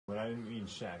didn't mean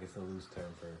shack. It's a loose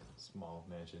term for small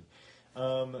mansion.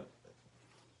 Sorry,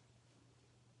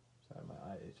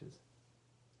 my eye itches.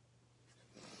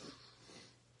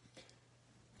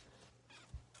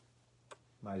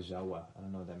 My Jawa. I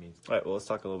don't know what that means. All right, well, let's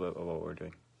talk a little bit about what we're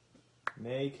doing.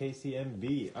 May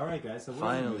KCMB. All right, guys. So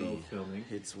we're in the middle of filming.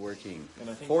 It's working. And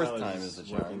I think Fourth Tyler's time is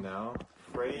the working charm. now.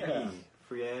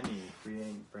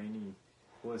 Franny,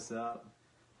 what's up?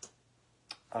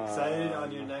 Excited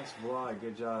on your next vlog.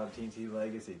 Good job, TNT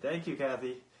Legacy. Thank you,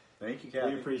 Kathy. Thank you,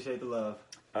 Kathy. We appreciate the love.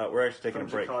 We're actually taking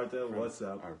From a break. Jakarta, from what's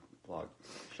up? Our vlog.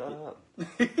 Shut up.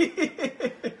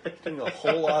 Doing a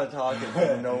whole lot of talking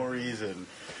for no reason.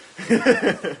 Alright,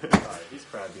 he's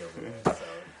crabby over there. So.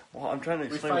 Well, I'm trying to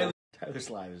explain. Tyler's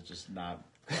live is just not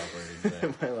cooperating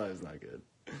today. My live's not good.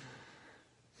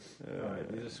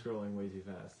 Alright, these are scrolling way too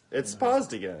fast. It's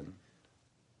paused again.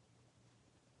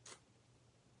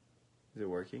 Is it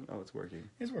working? Oh, it's working.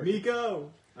 It's working.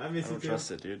 Miko! I I miss you don't too.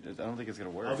 trust it, dude. I don't think it's gonna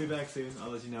work. I'll be back soon. I'll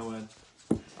let you know when.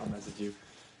 I'll message you.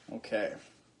 Okay.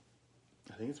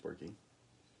 I think it's working.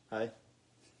 Hi.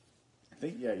 I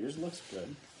think, yeah, yours looks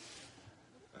good.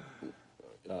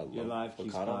 Your live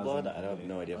keeps Locano pausing. blood? I have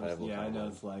no idea if I have Locano Yeah, I know blood.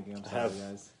 it's lagging. I'm I sorry, have-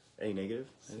 guys. A negative?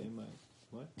 Same mic.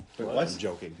 What? What? I'm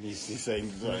joking. He's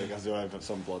saying like, I have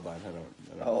some bloodline. I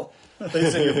don't know. Oh. They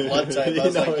said your blood type. I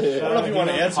was like, I don't know if you want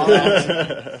to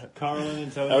answer Carlin that. and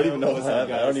Antonio. I don't even know what's what I up, have.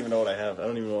 guys? I don't even know what I have. I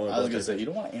don't even know what I was blood going to type say, is. you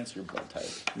don't want to answer your blood type.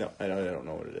 No, I don't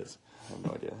know what it is. I have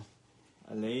no idea.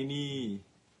 Eleni.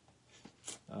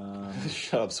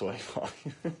 Shut up, Sway. Oh,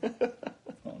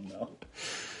 no.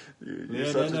 You're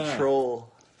such a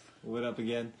troll. What up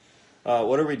again?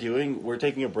 What are we doing? We're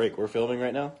taking a break. We're filming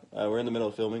right now. We're in the middle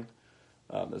of filming.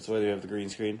 That's why we have the green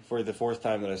screen. For the fourth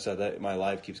time that I said that, my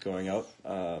live keeps going out.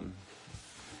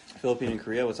 Philippine and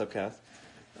Korea, what's up, Kath?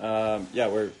 Yeah,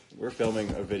 we're filming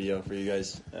a video for you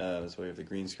guys. That's why we have the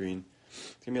green screen.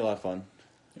 It's gonna be a lot of fun.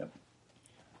 Yep.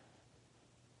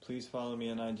 Please follow me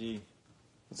on IG.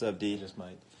 What's up, I D? just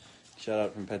might. Shout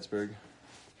out from Pittsburgh.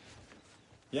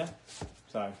 Yeah.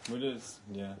 Sorry. We're just,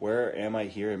 yeah. Where am I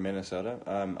here in Minnesota?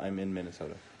 I'm in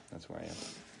Minnesota. That's where I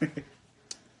am.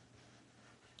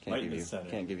 Right in the center.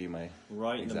 Can't give you my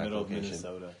Right in the exact middle location.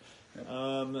 of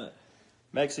Minnesota.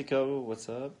 Mexico. What's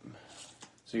up?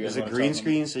 So you There's guys a wanna green tell them-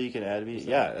 screen so you can add me.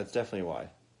 Yeah, that's definitely why.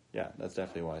 Yeah, that's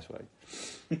definitely why, Swag.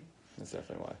 That's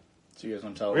definitely why. So you guys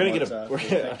want to tell We're gonna them get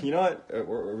what, a. You know what?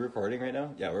 We're recording right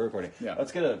now. Yeah, we're recording. Yeah.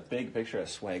 Let's get a big picture of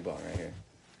Swag Bong right here.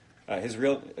 His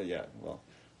real. Yeah. Well.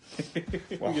 we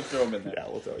can throw them in there. Yeah,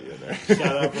 we'll throw you in there.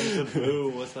 Shout out from Taboo.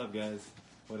 What's up, guys?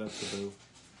 What up, Taboo?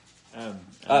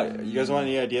 You guys want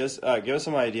any ideas? Give us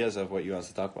some ideas of what you want us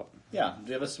to talk about. Yeah.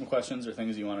 Give us some questions or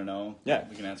things you want to know. Yeah.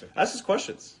 We can answer. Ask us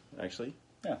questions. Actually,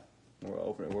 Yeah. we're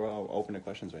all open to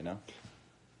questions right now.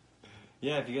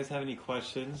 Yeah, if you guys have any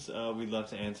questions, we'd love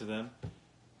to answer them.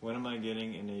 When am I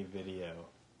getting in a video?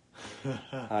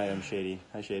 Hi, I'm Shady.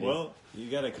 Hi, Shady. Well, you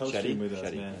got a co-stream Shady? with us,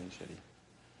 Shady. man. Hi, Shady.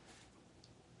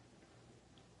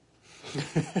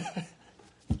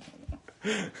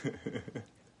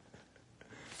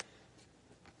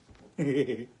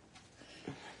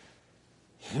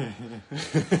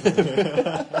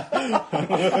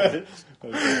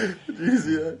 Did you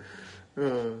see that?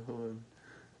 Hold on.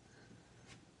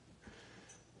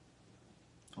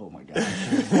 Oh, my gosh.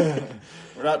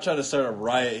 We're not trying to start a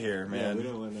riot here, Yeah, man. we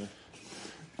don't want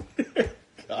to.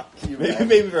 God, you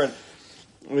maybe for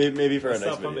our next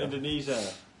Stuff from video.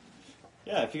 Indonesia.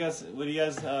 Yeah, if you guys,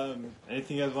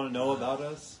 anything you guys want to know about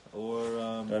us, or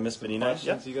Do I miss some Benina?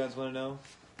 questions you guys want to know?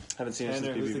 Haven't seen her Tanner,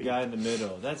 since who's the BBB. guy in the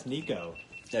middle? That's Nico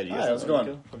Yeah, do you Hi, guys how's it know going?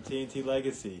 Nico? from TNT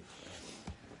Legacy,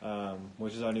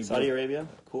 which is our new Saudi group. Arabia?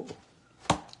 Cool.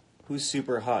 Who's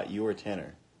super hot, you or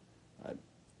Tanner?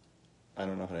 I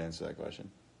don't know how to answer that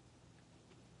question.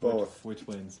 Both. Which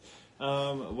wins?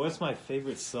 What's my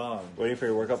favorite song? Waiting for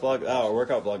your workout blog? Oh, our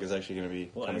workout blog is actually going to be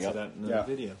We'll coming answer up. that in the Yeah.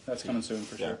 video. That's coming soon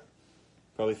for Yeah. sure.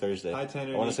 Probably Thursday. Hi,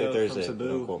 Tanner, I want to say Nico from Thursday, but Cebu.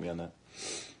 don't quote me on that.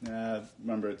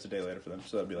 Remember, it's a day later for them,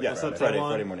 so that'd be like Yeah, What's up, Friday.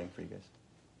 Taiwan? Friday morning for you guys.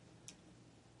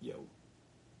 Yo.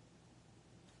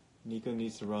 Nico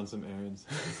needs to run some errands.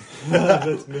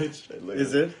 That's Mitch.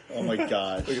 Is it? Oh my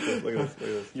gosh. Look at this, look at this, look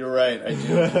at this. You're right, I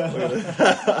do. Look at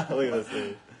this.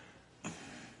 Look at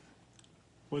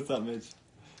What's up, Mitch?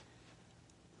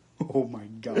 Oh my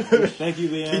gosh. Thank you,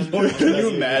 Leanne. Can you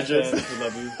imagine? We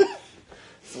love you.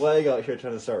 Swag out here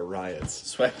trying to start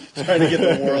riots. Swag, trying to get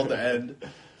the world to end.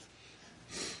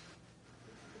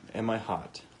 Am I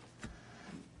hot?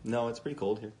 No, it's pretty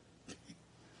cold here.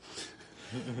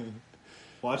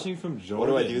 Watching from Jordan. What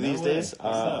do I do these No way. days?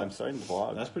 What's up? I'm starting to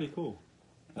vlog. That's pretty cool.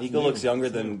 Nico new. looks younger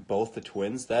That's than new. both the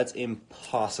twins. That's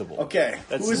impossible. Okay.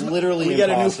 That's Who's- literally we got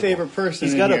a new impossible. favorite person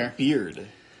He's in got here. a beard.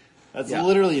 That's Yeah.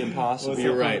 literally impossible. What's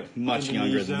You're up, right. Much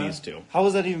younger than Indonesia? these two. How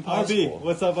is that even possible? RB,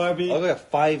 what's up, RB? I look like a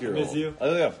 5-year-old. I miss you. I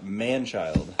look like a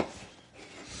man-child.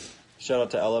 Shout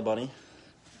out to Ella Bunny.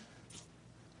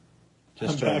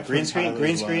 Just I'm trying. back Green from screen.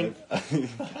 Green screen. Tyler's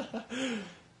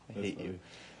I hate you.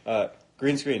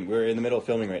 Green screen. We're in the middle of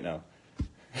filming right now.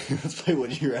 Let's play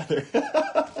Would You Rather.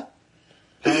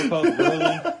 Powerpuff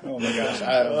Girly. Oh my gosh.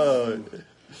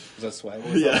 Is that swag?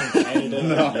 Yeah.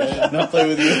 No, not play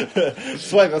with you.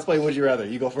 Swipe. Let's play Would You Rather.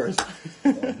 You go first.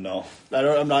 Oh, no.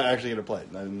 I'm not actually gonna play.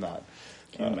 I'm not.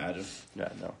 Can you imagine? Yeah.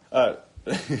 No.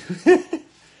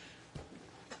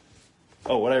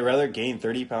 Oh, would I rather gain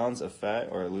 30 pounds of fat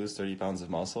or lose 30 pounds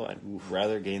of muscle? I'd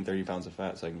rather gain 30 pounds of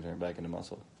fat so I can turn it back into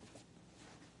muscle.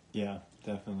 Yeah,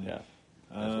 definitely. Yeah.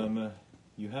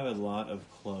 You have a lot of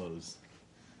clothes.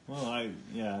 Well, I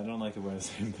don't like to wear the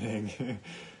same thing.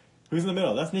 Who's in the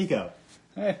middle? That's Nico.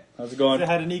 Hey, how's it going? Say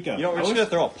hi to Nico. You know, we're I just wish- gonna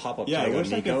throw a pop-up Yeah, I tag on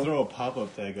wish I Nico. could throw a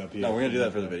pop-up tag up here. No, we're gonna do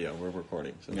that for the video. We're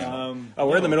recording. So Oh,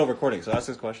 we're in the middle of recording, so ask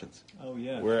us questions. Oh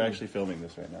yeah. We're cool. actually filming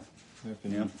this right now.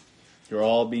 Yeah. You're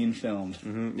all being filmed.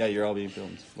 Yeah, you're all being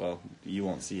filmed. Well, you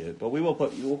won't see it, but we'll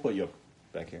put you up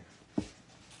back here.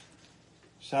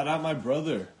 Shout out my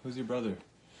brother. Who's your brother?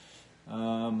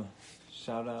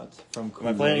 Shout out from Kuwait. Am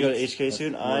I planning to go to HK That's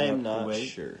soon? what I'm about not Kuwait?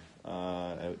 sure.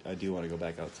 I do want to go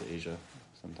back out to Asia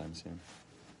sometime soon.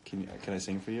 Can I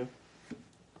sing for you?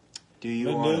 Do you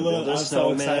want to Manila. build a I'm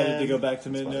so excited snowman? to go back to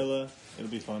That's fun. Manila. It'll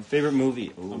be fun. Favorite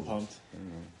movie? Ooh. I'm pumped.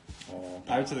 Oh.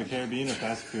 Pirates of the Caribbean or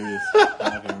Fast and Furious?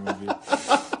 My favorite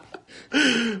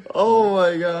movie. Oh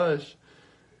my gosh.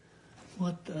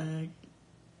 What the heck?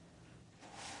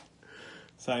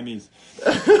 Siamese.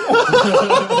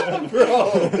 Oh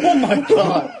my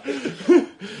god. I'm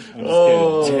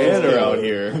just kidding. Tanner out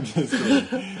here. I'm just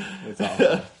kidding. It's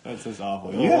awful. That's just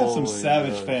awful. You have some Oh my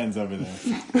savage God. fans over there.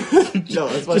 No,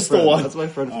 that's my Just the friend. one. That's my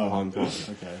friend from Oh, Hong Kong.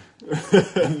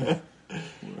 okay.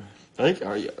 I think.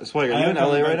 Are you? Swag, are I you am in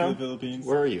coming LA back right to now? the Philippines.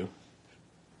 Where are you?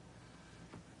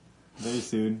 Very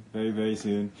soon. Very, very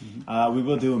soon. Mm-hmm. We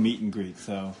will do a meet and greet,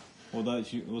 so we'll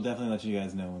definitely let you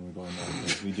guys know when we're going there,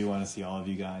 because we do want to see all of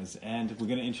you guys. And we're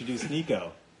going to introduce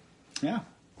Nico. Yeah.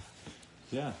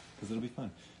 Yeah, because it'll be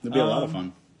fun. It'll be a lot of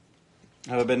fun.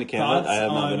 Have I been to Canada? Thoughts I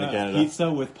have not on been to Canada.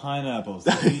 pizza with pineapples.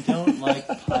 If you don't like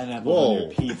pineapple on your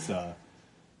Whoa. pizza,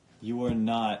 you are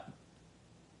not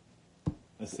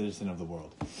a citizen of the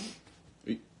world.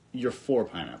 You're for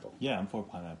pineapple. Yeah, I'm for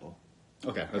pineapple.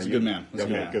 Okay, that's Are a you? good man.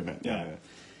 That's Okay, a good man. good man. Yeah.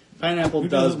 Pineapple Who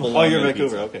does doesn't- belong Oh, you're on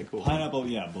Vancouver. pizza. Okay, cool. Pineapple,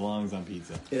 yeah, belongs on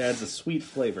pizza. It adds a sweet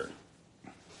flavor.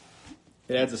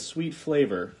 It adds a sweet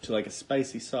flavor to like a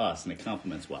spicy sauce, and it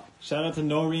complements well. Shout out to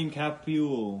Noreen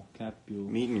Capule.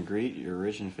 Meet and greet. You're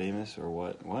rich and famous, or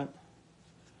what? What?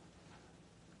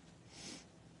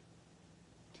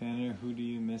 Tanner, who do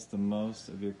you miss the most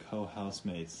of your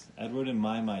co-housemates? Edward and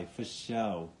Mai for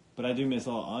show. But I miss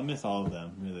all of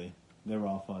them, really. They were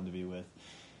all fun to be with.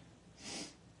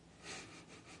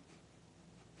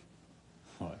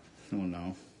 What? Oh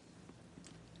no.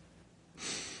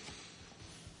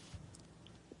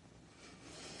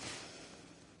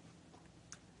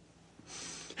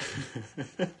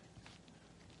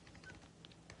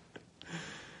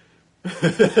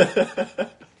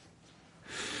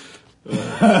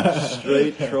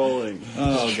 Straight trolling.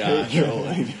 Oh Straight gosh.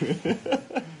 trolling.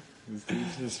 This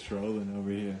dude's just trolling over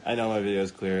here. I know my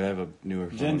video's clear. I have a newer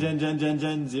phone. Jen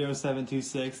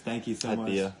 0726. Thank you so Hi, much.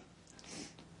 Thea.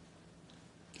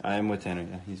 I am with Tanner.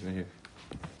 Yeah, he's right here.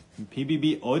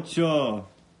 PBB Ocho.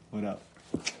 What up?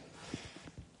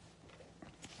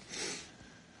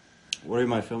 What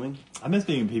am I filming? I miss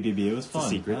being in PBB. It was a fun.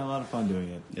 secret. I had a lot of fun doing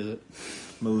it. Is it?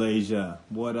 Malaysia.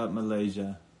 What up,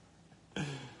 Malaysia?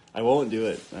 I won't do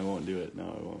it. I won't do it.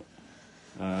 No,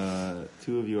 I won't.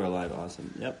 2 of you are live.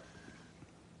 Awesome. Yep.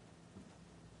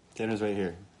 Tanner's right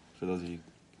here. For those of you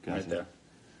guys. Right there.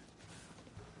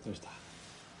 There's that.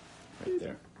 Right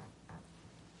there.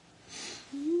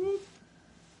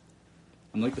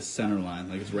 I'm like the center line.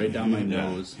 Like it's right down my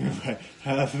nose.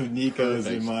 Half of Nico's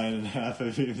Perfect. in mine and half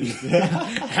of yours.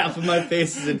 Half of my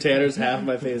face is in Tanner's, half of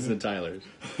my face is in Tyler's.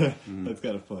 That's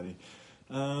kind of funny.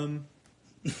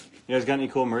 You guys got any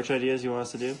cool merch ideas you want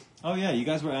us to do? Oh yeah, you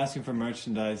guys were asking for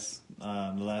merchandise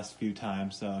the last few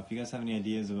times. So if you guys have any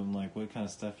ideas of like what kind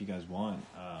of stuff you guys want,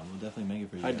 we'll definitely make it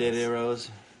for you. Hi, guys. Data Rose.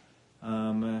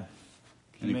 Can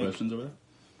Any you make questions over there?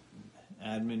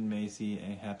 Admin Macy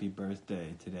a happy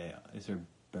birthday today? It's her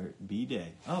B-day.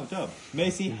 Oh, dope.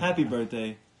 Macy, happy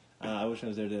birthday. I wish I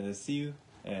was there to see you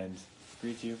and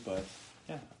greet you, but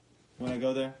yeah, when I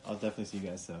go there, I'll definitely see you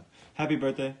guys. So happy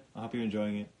birthday! I hope you're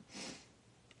enjoying it.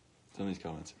 Some of these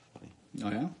comments are funny.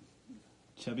 Oh yeah.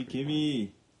 Chubby Kimmy,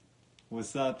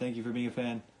 what's up? Thank you for being a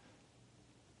fan.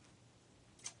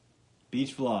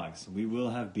 Beach vlogs. We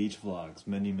will have beach vlogs.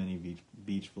 Many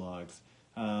beach vlogs.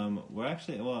 We're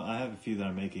actually, well, I have a few that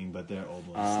I'm making, but they're old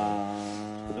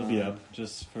ones. So they'll be up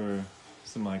just for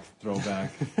some like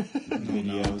throwback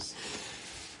videos.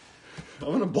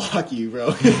 I'm gonna block you,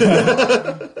 bro.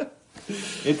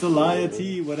 It's Elia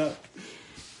T. What up?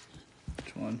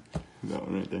 Which one? That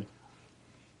one right there.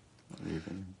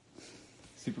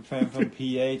 Super fan from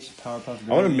PH. Powerpuff Girls.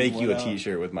 I want to make you a What up?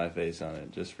 T-shirt with my face on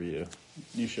it, just for you.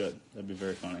 You should. That'd be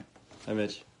very funny. Hi,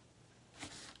 Mitch.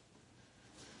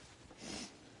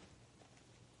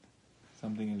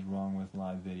 Something is wrong with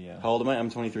live video. How old am I? I'm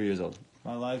 23 years old.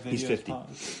 My live video He's is 50.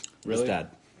 paused. Really? His dad.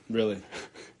 Really?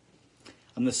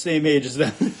 I'm the same age as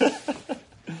them.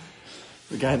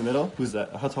 The guy in the middle? Who's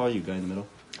that? How tall are you, guy in the middle?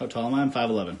 How tall am I? I'm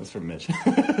 5'11". That's from Mitch.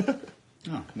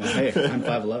 Oh, well, hey, I'm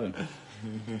 5'11".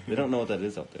 They don't know what that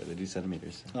is up there. They do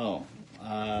centimeters. Oh,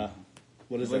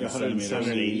 what is Like that in centimeters?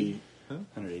 170.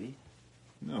 180?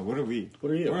 No, what are we?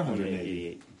 What are you? We're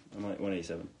 180. 188. I'm like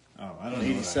 187. Oh, I don't know.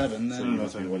 87, that. then. So you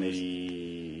must be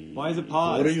 180. Why is it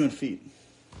paused? What are you in feet?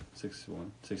 6'1",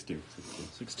 6'2",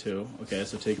 6'2". 6'2". Okay,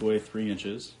 so take away 3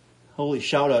 inches. Holy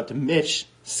shout out to Mitch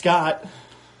Scott.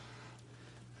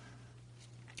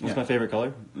 What's Yeah. my favorite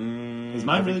color? Is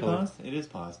mine every really color. paused? It is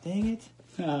paused. Dang it.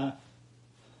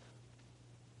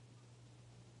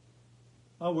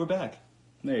 Oh, we're back.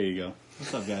 There you go.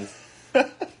 What's up, guys?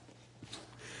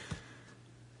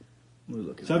 We're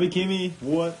looking. Chubby Kimmy.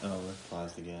 What? Oh, we're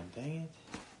paused again. Dang it.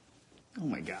 Oh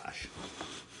my gosh.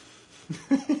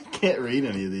 Can't read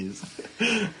any of these.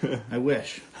 I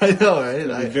wish. I know, right?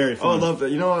 It'd be very I fun. would love that.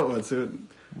 You know what? What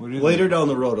is Later it? down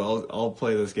the road, I'll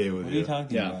play this game with What are you. you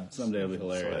talking Yeah, about? someday it'll be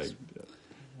hilarious. Swag.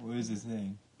 What is his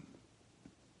name?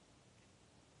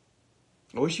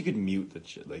 I wish you could mute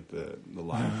the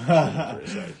line for a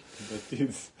sec. That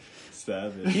dude's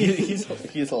savage. he's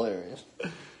hilarious.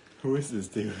 Who is this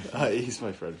dude? He's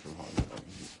my friend from Hong Kong.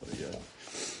 He's a funny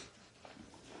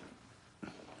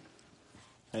guy.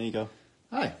 There you go.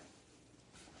 Hi.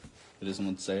 Did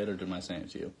someone say it, or did I say it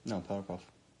to you? No, Powerpuff.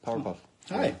 Powerpuff.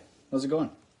 Hi. How's it going?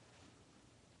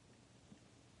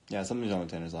 Yeah, something's wrong with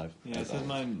Tanner's live. Yeah, it says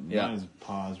mine is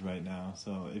paused right now.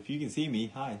 So if you can see me,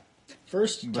 hi.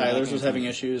 First, But I Tyler's can't was see having it.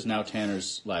 issues. Now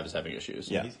Tanner's live is having issues.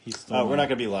 Yeah. He's still We're not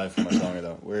going to be live for much longer,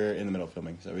 though. We're in the middle of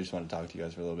filming, so we just want to talk to you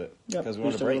guys for a little bit. Yep. Because we We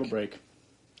want just a have a break. little break.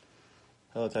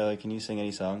 Hello, Tyler. Can you sing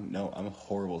any song? No, I'm a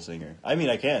horrible singer. I mean,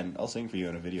 I can. I'll sing for you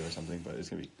in a video or something, but it's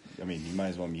going to be... I mean, you might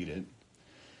as well mute it.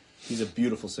 He's a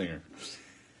beautiful singer.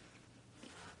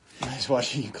 I was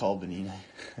watching you call Benina.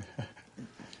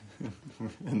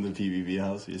 In the PBB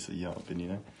house, we used to yell at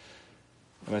Benina.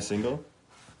 Am I single?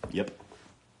 Yep.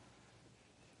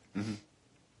 Mm-hmm.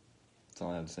 That's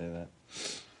all I have to say to that.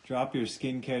 Drop your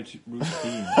skincare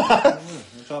routine.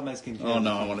 Drop my skincare. Oh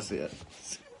no, I want to see it.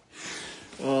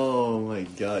 Oh my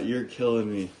god, you're killing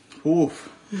me. Oof.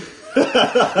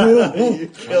 You're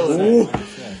killing me. What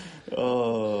is that?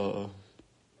 Oh.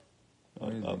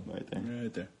 Where is Up it? right there.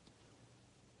 Right there.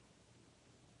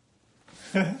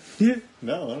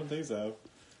 No, I don't think so.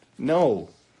 No.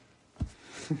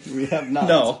 We have not.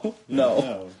 No. No.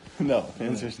 No. No. The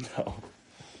answer is no.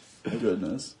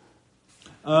 Goodness.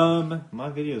 My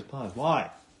video is paused. Why?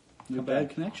 You have bad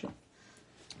connection.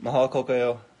 Mahalo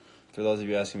kokayo. For those of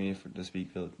you asking me to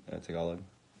speak Tagalog.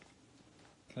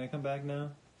 Can I come back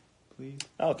now, please?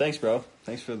 Oh, thanks, bro.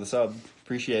 Thanks for the sub.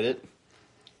 Appreciate it.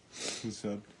 Who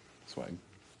subbed? Swag.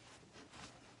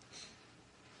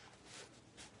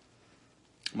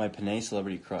 My Panay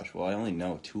celebrity crush. Well, I only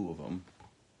know 2 of them.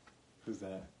 Who's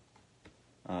that?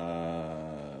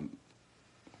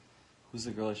 Who's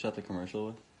the girl I shot the commercial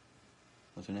with?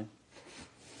 What's her name?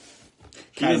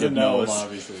 He Kind doesn't of know, knows.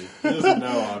 obviously. He doesn't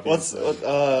know, obviously.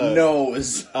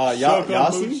 Nose. Yasi?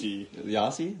 Shokobushi.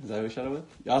 Yasi? Is that who I shot it with?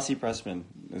 Yasi Pressman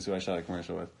is who I shot a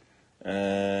commercial with.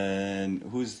 And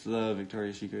who's the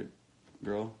Victoria's Secret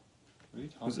girl? What are you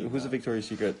talking Who's the about? Victoria's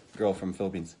Secret girl from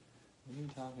Philippines? What are you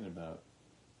talking about?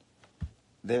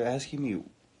 They're asking me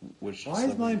which. Why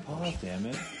is mine celebrity- paused, damn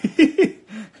it?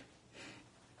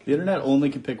 The internet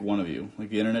only can pick one of you. Like,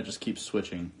 the internet just keeps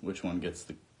switching which one gets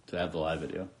to have the live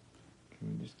video.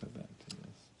 Can we just go back to this?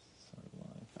 Start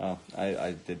live. Oh,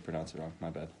 I did pronounce it wrong. My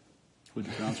bad. Who'd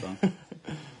you pronounce wrong?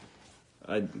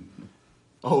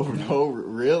 Oh no!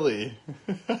 Really?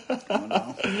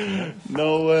 Oh, no.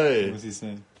 No way. What was he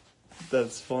saying?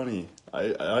 That's funny.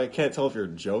 I can't tell if you're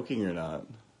joking or not.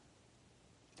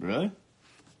 Really?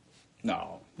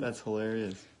 No. That's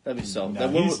hilarious. That'd be so. No,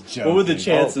 that, he's what would the joking.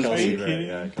 chances Kelsey be? Merritt.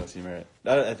 Yeah, Kelsey Merritt.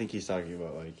 I think he's talking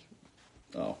about like.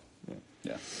 Oh,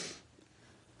 yeah.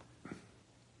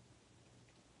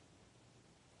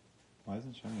 Why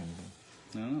isn't it showing anything?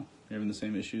 I don't know. You're having the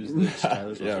same issues that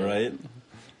Tyler's Yeah, was. right.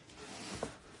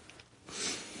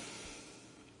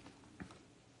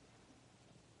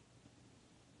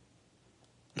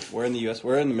 We're in the U.S.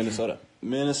 We're in Minnesota.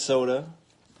 Minnesota,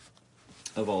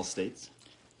 of all states.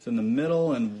 It's in the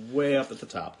middle and way up at the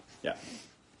top. Yeah.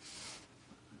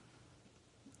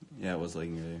 Yeah, it was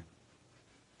lagging earlier.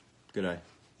 Good eye.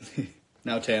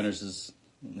 Now Tanner's is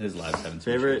his live's having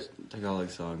some Favorite issues. Tagalog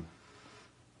song?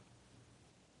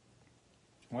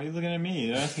 Why are you looking at me?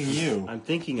 They're asking you. I'm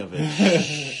thinking of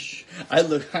it. I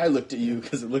looked at you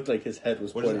because it looked like his head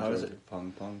was What is it? pointing How is towards it?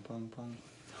 Pong, pong, pong,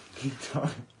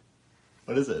 pong.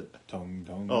 What is it? Tong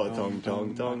tong. Oh, tong,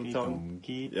 tong, tong, maki, tong.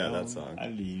 ki, Yeah, that tong, song.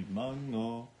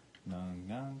 alimango,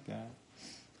 nanganga.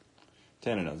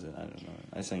 Tanner knows it. I don't know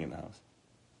it. I sang it in the house.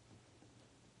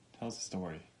 Tell us a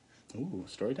story. Ooh,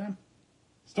 story time.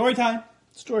 Story time.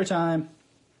 Story time.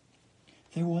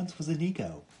 There once was a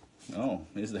Nico, Oh,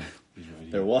 is there?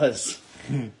 There was.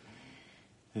 and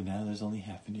now there's only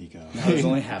half a Nico. There's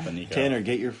only half a Nico. Tanner,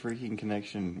 get your freaking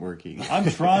connection working. I'm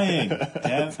trying.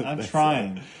 Damn, I'm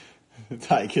trying.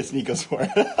 Ty, kiss Nico's for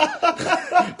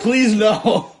Please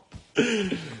no.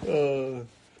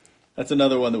 That's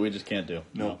another one that we just can't do.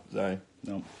 No, sorry.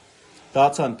 No.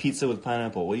 Thoughts on pizza with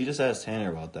pineapple? Well, you just asked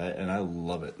Tanner about that, and I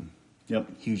love it. Yep.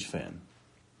 Huge fan.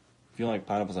 If you don't like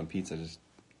pineapples on pizza, just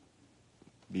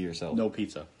be yourself. No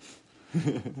pizza.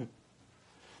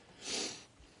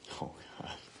 Oh,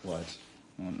 God. What?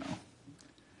 Oh no.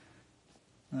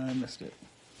 I missed it.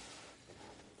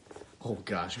 Oh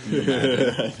gosh. Can you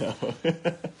imagine?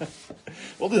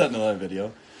 We'll do that in another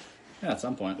video. Yeah, at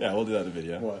some point. Yeah, we'll do that in a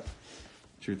video. What?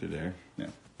 Truth or dare. Yeah.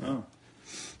 Oh.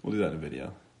 We'll do that in a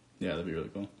video. Yeah, that'd be really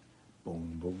cool.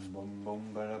 Boom, boom, boom, boom,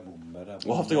 bada, boom, bada, boom,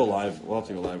 We'll have to go bada, live. boom, We'll have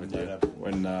to go live with you bada,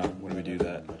 boom, when we do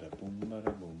that. bada, boom, bada,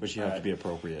 boom. But you have to be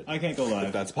appropriate. I can't go If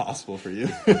live. that's possible for you.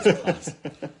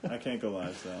 I can't go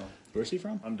live, so Where's he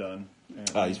from? I'm done.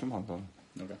 He's from Hong Kong.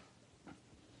 Okay.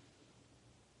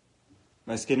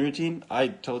 My skin routine, I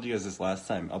told you guys this last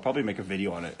time. I'll probably make a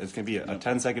video on it. It's going to be a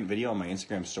 10-second video on my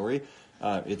Instagram story.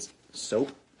 It's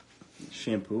soap,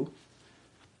 shampoo.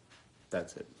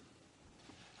 That's it.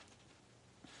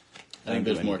 I think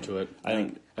there's more to it. I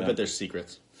bet there's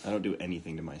secrets. I don't do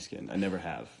anything to my skin. I never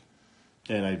have.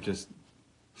 And I just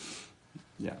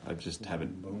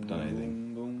haven't done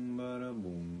anything. Boom, bada,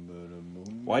 boom, bada,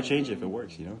 boom, Why change it if it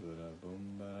works, you know? bada,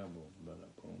 boom, bada, boom, bada,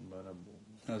 boom, bada, boom.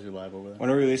 How's your live over there? When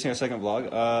are we releasing our second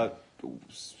vlog?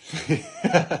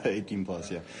 18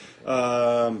 plus, yeah.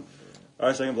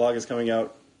 Our second vlog is coming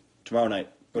out tomorrow night,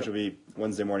 which will be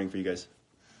Wednesday morning for you guys.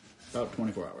 About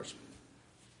 24 hours.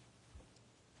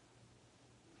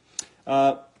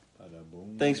 Bada,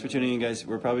 boom, Thanks for tuning in, guys.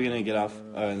 We're probably going to get off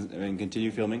and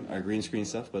continue filming our green screen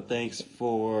stuff, but thanks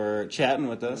for chatting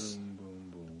with us. boom,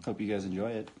 boom, Hope you guys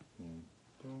enjoy it.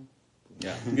 boom.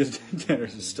 Yeah, because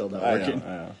Tanner's is still not I working.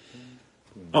 know.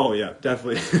 Oh, yeah,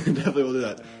 definitely. Definitely we'll do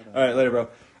that. All right, later, bro.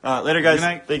 Later, guys. Good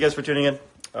night. Thank you guys for tuning in.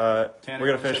 We're going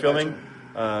to finish say bye filming.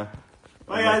 I'm not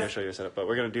guys. going to show you a setup, but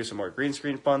we're going to do some more green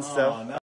screen fun stuff. Aw,